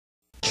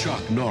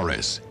Chuck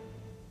Norris,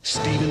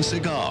 Steven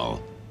Seagal,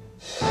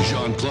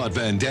 Jean-Claude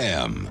Van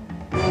Damme.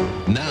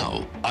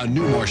 Now, a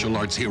new martial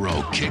arts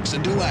hero kicks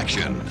into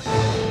action.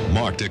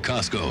 Mark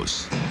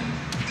Dacascos.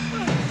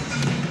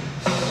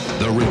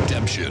 The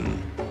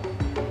Redemption.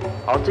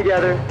 All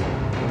together,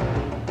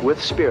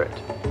 with spirit.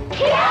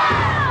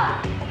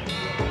 Yeah!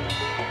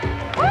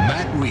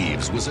 Matt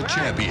Reeves was a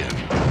champion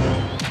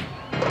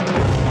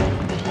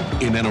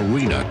in an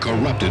arena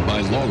corrupted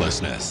by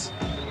lawlessness.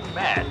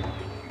 Matt,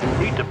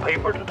 read the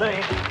paper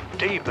today?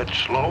 David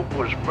Sloan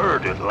was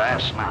murdered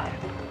last night.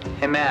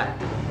 Hey, Matt.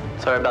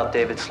 Sorry about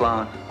David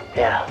Sloan.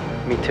 Yeah,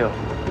 me too.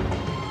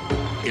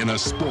 In a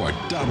sport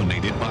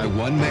dominated by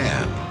one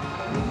man.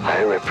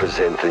 I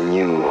represent the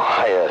new,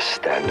 higher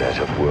standard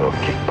of world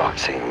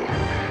kickboxing.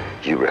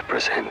 You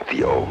represent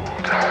the old.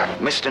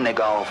 Mr.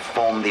 Nagal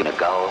formed the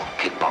Nagal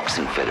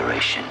Kickboxing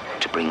Federation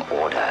to bring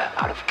order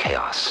out of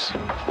chaos.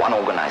 One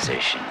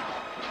organization,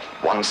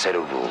 one set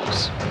of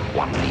rules,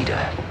 one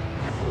leader.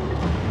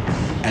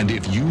 And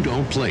if you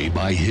don't play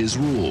by his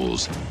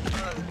rules,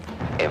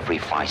 every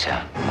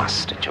fighter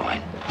must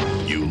join.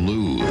 You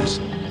lose.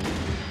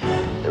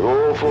 They're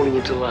all falling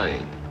into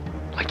line,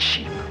 like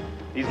sheep.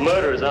 These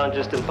murders aren't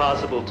just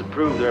impossible to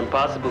prove, they're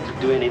impossible to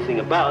do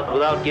anything about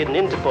without getting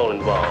Interpol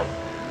involved.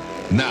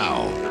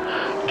 Now.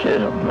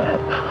 Get him, Matt.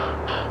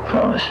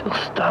 Promise you'll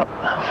stop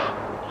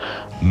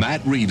them.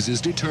 Matt Reeves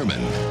is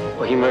determined.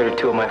 Well, he murdered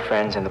 2 of my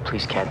friends and the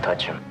police can't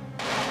touch him.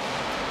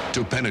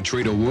 To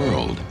penetrate a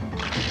world.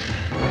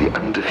 The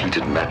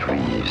undefeated Matt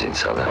Reeves in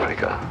South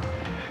Africa.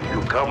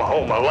 You come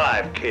home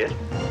alive, kid.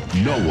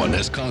 No one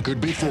has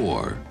conquered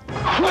before.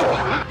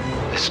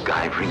 This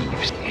guy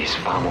Reeves is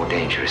far more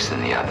dangerous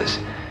than the others.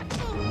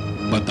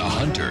 But the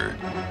hunter...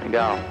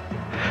 Miguel,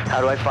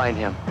 how do I find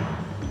him?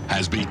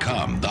 ...has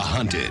become the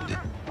hunted.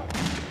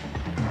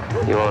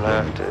 You won't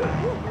have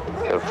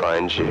to. He'll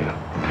find you.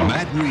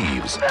 Matt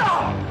Reeves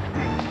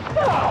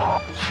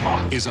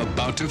is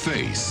about to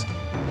face...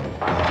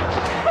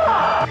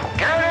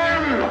 Get him!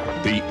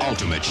 the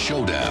ultimate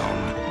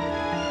showdown.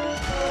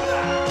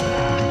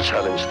 The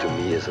challenge to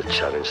me is a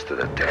challenge to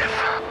the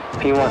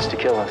death. He wants to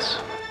kill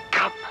us.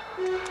 Come.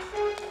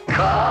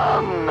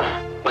 Come!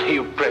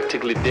 You're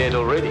practically dead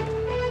already.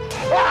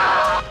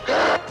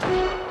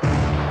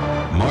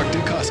 Mark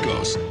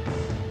Dacascos.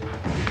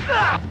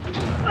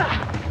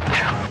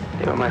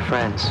 They were my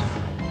friends.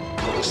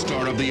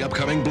 Star of the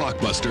upcoming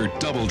blockbuster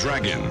Double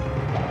Dragon.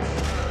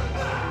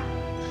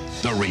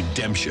 The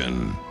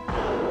Redemption.